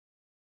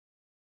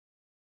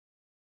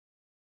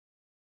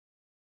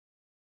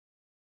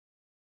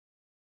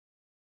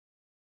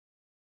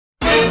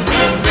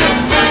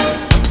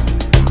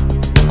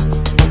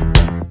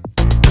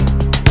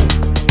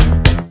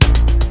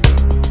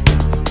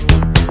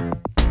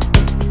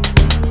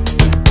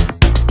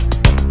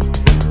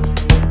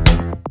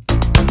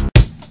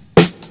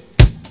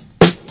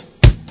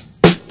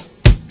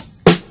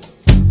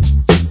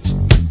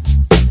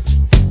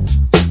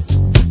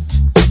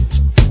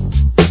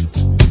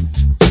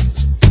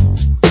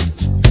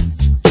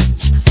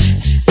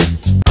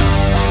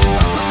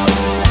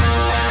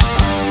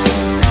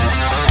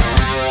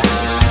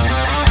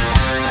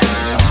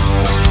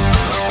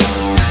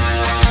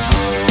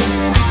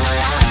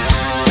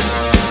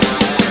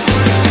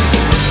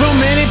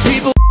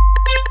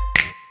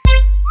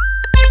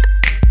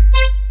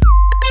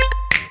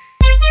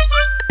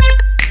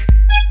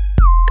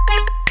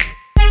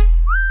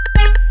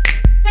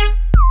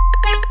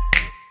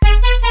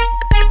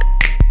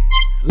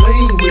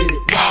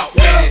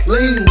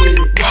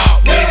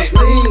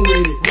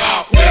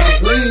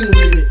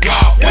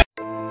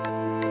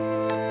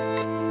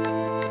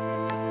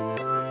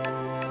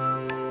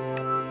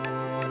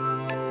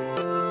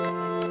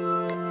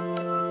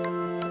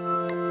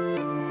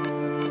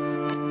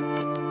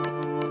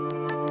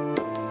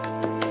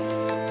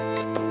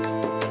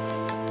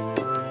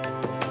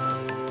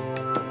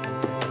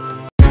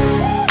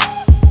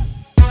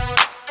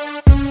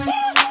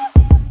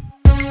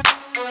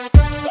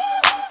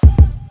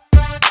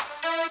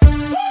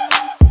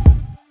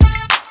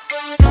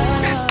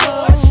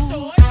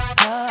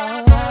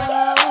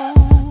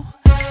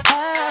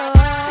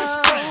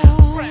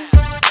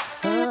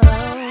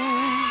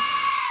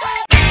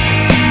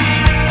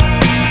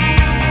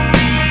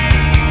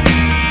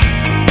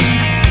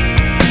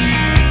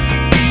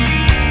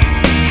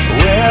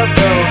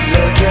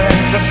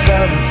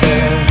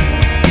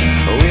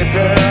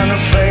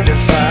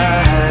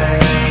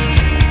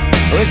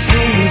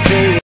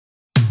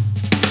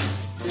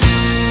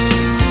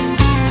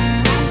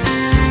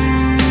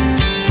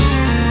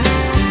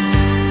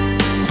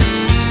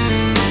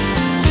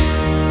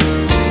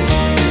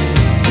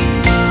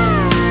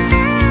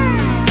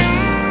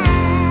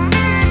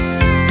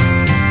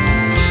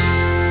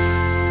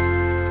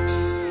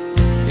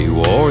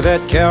wore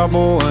that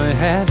cowboy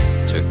hat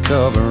to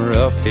cover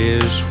up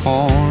his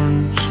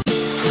horns.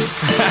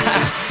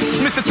 It's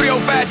Mr.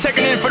 305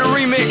 checking in for the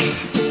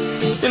remix.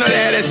 You know they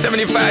had that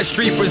 75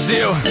 Street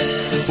Brazil.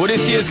 Well,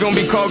 this year's gonna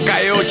be called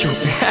Gaiocho.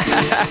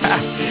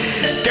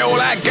 Que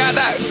hola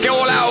gata, que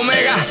hola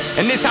omega.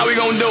 And this how we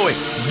gonna do it.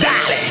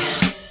 Dale!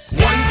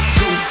 1,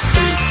 2,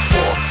 3,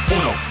 4,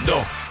 1,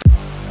 2.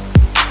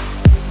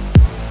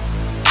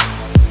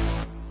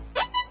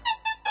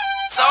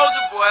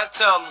 Soldier boy,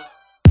 tell him.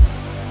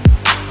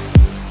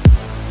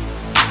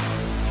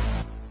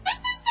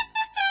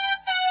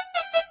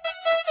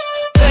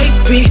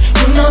 Baby,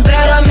 you know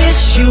that I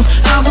miss you.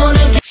 I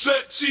wanna get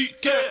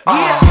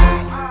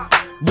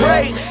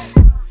Ray,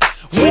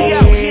 we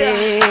out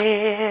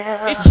here.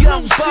 It's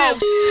young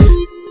boss.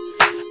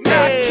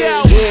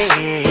 Knockout.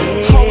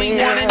 All we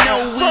wanna know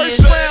is first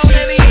round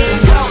and it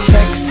is.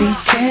 sexy,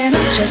 can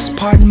I just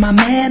pardon my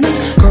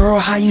manners? Girl,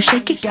 how you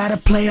shake it, gotta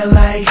play it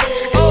like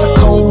it's a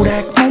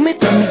Kodak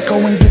moment. Let me go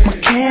and get my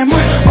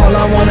camera. All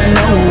I wanna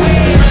know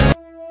is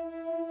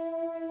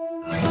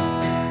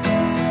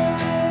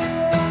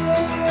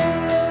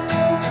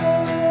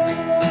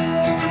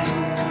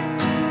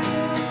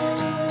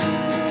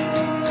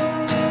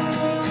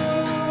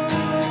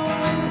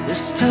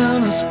this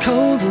town is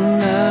colder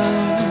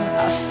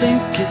now. I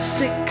think it's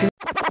sick.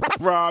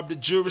 Rob the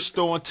jewelry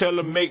store and tell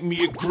her make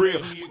me a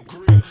grill.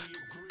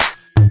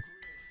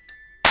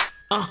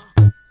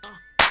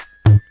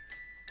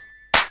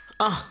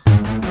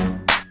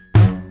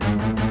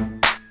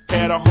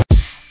 Had a whole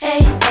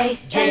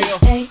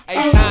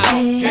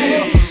A-time,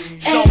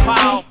 São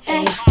Paulo,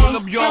 full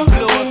up your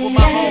pillows with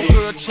my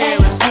homegirl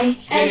Cherish.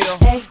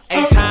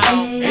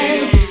 A-time,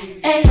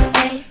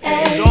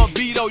 Don't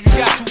be though, you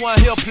got to one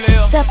here,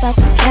 player. step out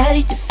the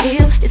caddy to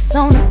feel it's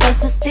on the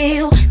bus of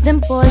steel. Them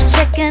boys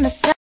checking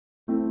us out.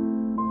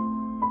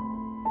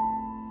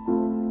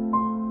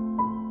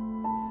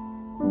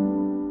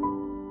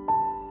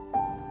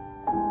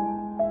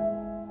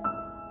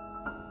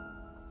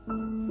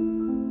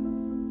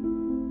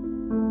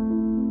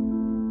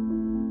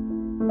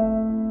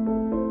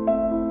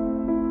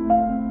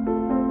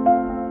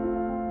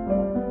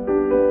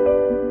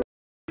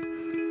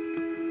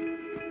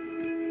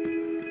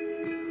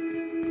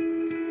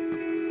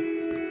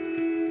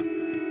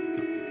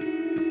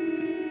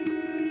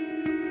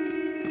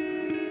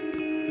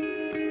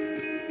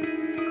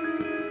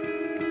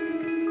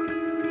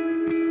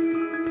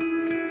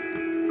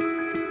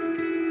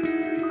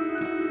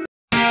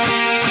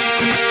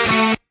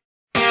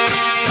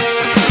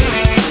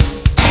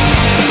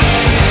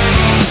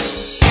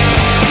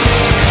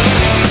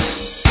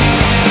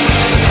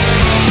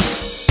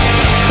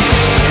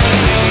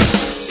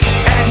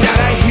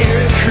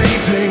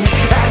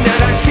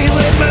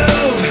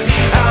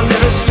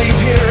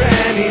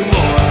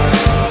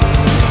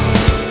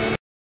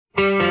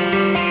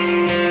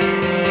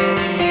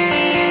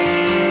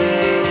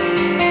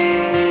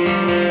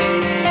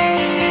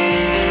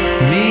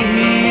 Meet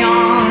me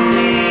on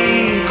the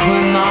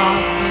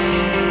equinox,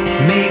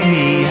 meet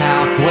me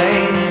halfway.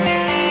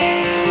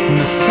 And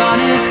the sun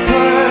is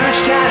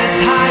perched at its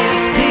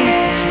highest peak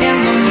in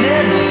the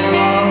middle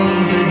of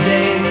the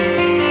day.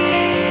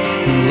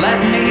 Let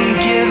me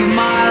give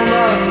my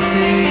love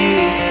to you,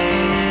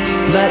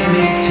 let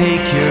me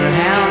take your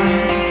hand.